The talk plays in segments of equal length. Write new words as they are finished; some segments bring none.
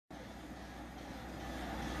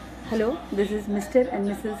Hello, this is Mr. and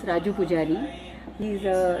Mrs. Raju Pujari. He's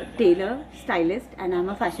a tailor, stylist, and I'm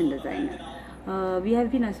a fashion designer. We have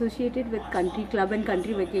been associated with Country Club and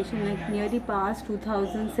Country Vacation like nearly past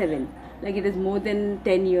 2007. Like it is more than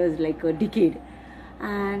 10 years, like a decade.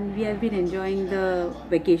 And we have been enjoying the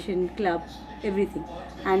vacation club, everything.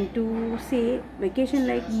 And to say vacation,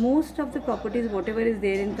 like most of the properties, whatever is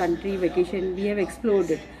there in country vacation, we have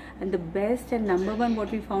explored it. And the best and number one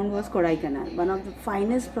what we found was Kodaikanal, one of the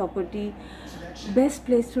finest property, best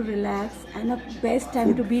place to relax and a best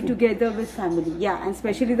time to be together with family. Yeah, and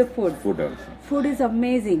especially the food. Food is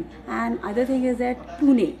amazing. And other thing is that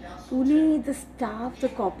Pune, the staff, the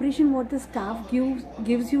cooperation what the staff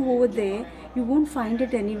gives you over there, you won't find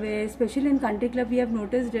it anywhere. Especially in country club, we have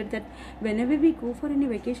noticed it that whenever we go for any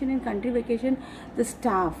vacation in country vacation, the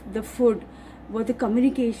staff, the food, what the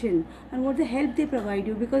communication and what the help they provide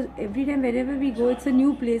you, because every time wherever we go it's a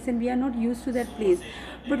new place and we are not used to that place,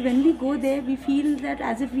 but when we go there we feel that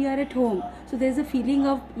as if we are at home. So there's a feeling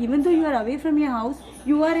of even though you are away from your house,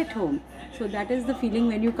 you are at home. So that is the feeling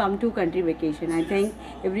when you come to country vacation. I think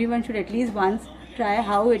everyone should at least once try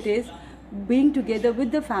how it is being together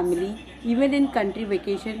with the family even in country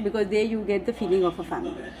vacation, because there you get the feeling of a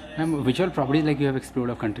family. Which all properties like you have explored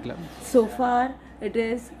of country club? So far it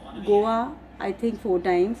is Goa, I think 4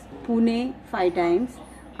 times, Pune 5 times,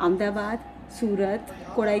 Ahmedabad, Surat,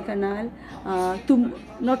 Kodaikanal,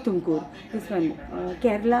 not Tumkur, this one,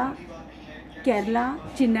 Kerala,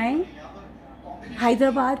 Chennai,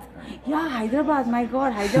 Hyderabad. Yeah, Hyderabad, my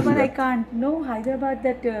God, Hyderabad I can't. No, Hyderabad,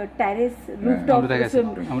 that terrace, rooftop. Amrita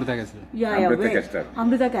Castle. Yeah, Castle.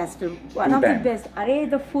 Amrita Castle. One of the best. Array,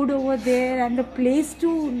 the food over there and the place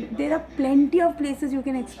too. There are plenty of places you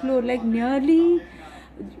can explore, like nearly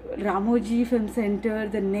Ramoji Film Center,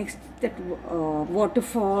 the next that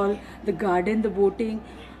waterfall, the garden, the boating.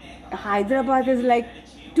 Hyderabad is like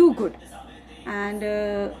too good. And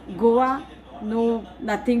Goa, no,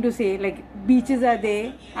 nothing to say, like beaches are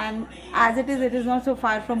there, and as it is not so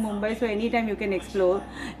far from Mumbai, so anytime you can explore.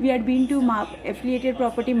 We had been to affiliated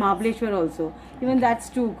property Mahabaleshwar also, even that's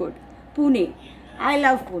too good. Pune, I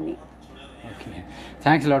love Pune. Okay,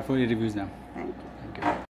 thanks a lot for your reviews now. Thank you.